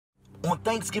On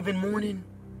Thanksgiving morning,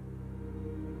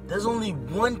 there's only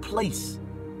one place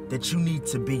that you need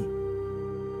to be,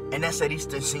 and that's at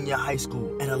Eastern Senior High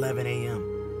School at 11 a.m.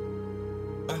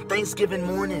 On Thanksgiving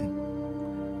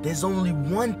morning, there's only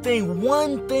one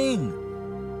thing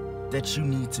that you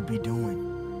need to be doing,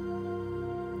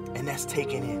 and that's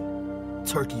taking in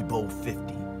Turkey Bowl 50.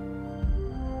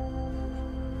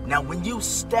 Now, when you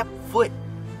step foot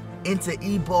into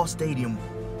E-Ball Stadium,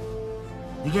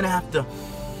 you're gonna have to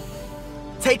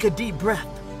take a deep breath,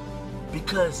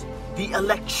 because the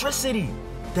electricity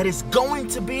that is going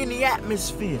to be in the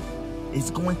atmosphere is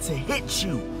going to hit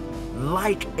you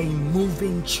like a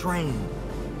moving train.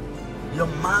 Your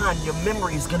mind, your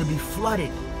memory is going to be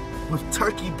flooded with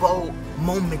Turkey Bowl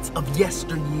moments of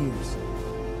yesteryears.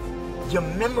 Your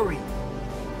memory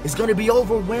is going to be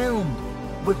overwhelmed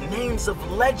with names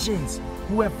of legends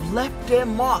who have left their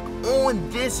mark on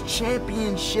this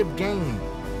championship game.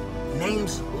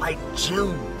 Names like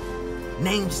June,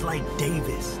 names like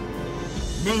Davis,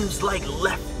 names like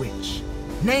Leftwich,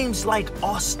 names like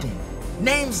Austin,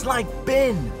 names like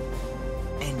Ben,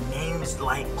 and names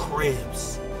like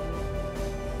Cribbs.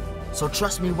 So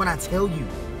trust me when I tell you,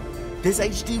 this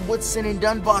H.D. Woodson and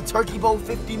Dunbar Turkey Bowl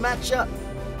 50 matchup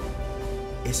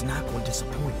is not going to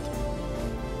disappoint.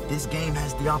 This game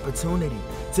has the opportunity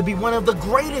to be one of the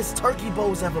greatest Turkey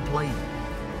Bowls ever played.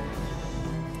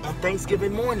 On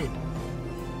Thanksgiving morning,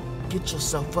 get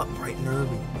yourself up bright and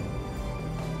early.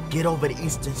 Get over to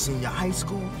Eastern Senior High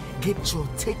School, get your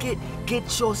ticket,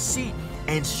 get your seat,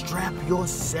 and strap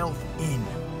yourself in.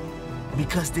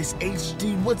 Because this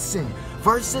H.D. Woodson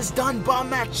versus Dunbar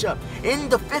matchup in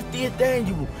the 50th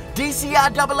annual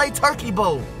DCIAA Turkey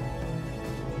Bowl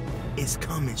is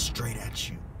coming straight at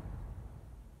you.